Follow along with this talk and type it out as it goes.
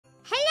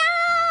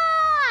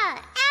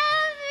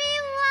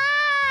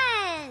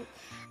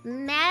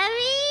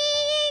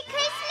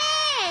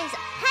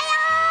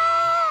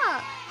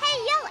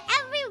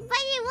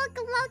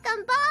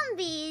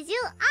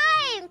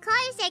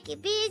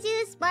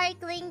Biboo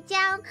Sparkling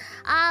Gem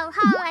of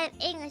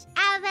Hololive English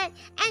Alphabet,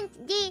 and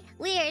today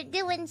we are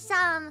doing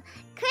some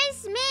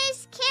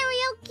Christmas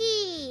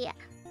karaoke.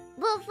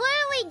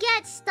 Before we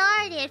get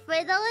started,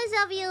 for those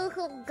of you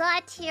who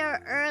got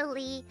here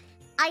early,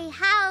 I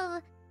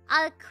have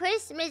a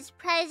Christmas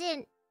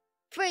present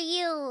for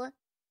you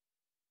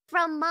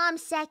from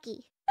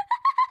Momseki.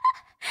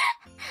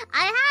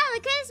 I have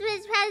a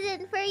Christmas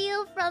present for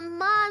you from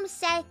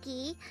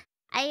Momseki.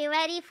 Are you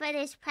ready for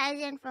this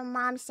present from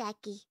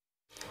Momseki?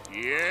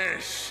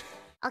 Yes.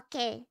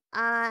 Okay,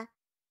 here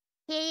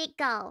you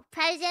go.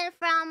 Present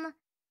from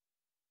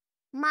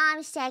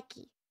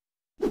Momseki.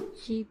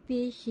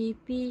 Shippy,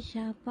 shippy,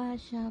 shappa,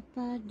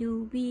 shappa,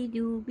 doobie,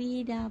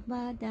 doobie,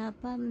 dabba,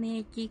 dabba,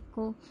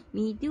 magico,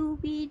 me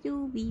doobie,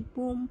 doobie,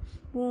 boom,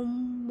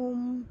 boom,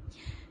 boom.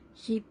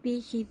 Shippy,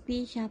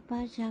 shippy,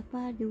 shappa,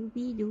 shappa,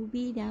 doobie,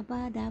 doobie,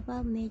 dabba,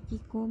 dabba,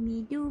 magico,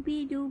 me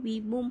doobie,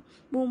 doobie, boom,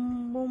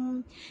 boom,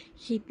 boom.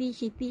 Shippy,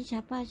 shippy,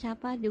 shappa,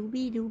 shappa,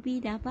 doobie, doobie,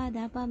 dabba,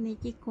 dabba,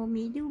 magico,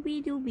 me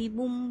doobie, doobie,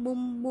 boom,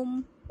 boom,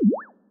 boom.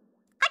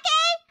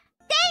 Okay,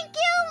 thank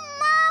you,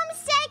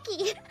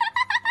 Momseki.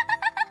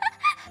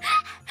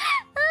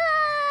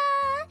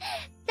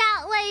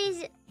 That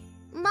was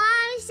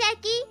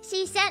Momseki.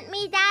 She sent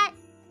me that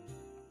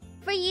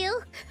for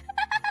you.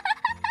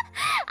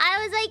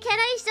 I was like, can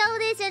I show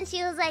this? And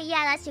she was like,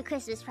 yeah, that's your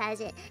Christmas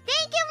present.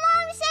 Thank you,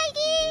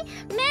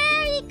 Momseki.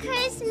 Merry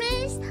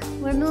Christmas.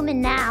 We're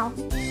moving now.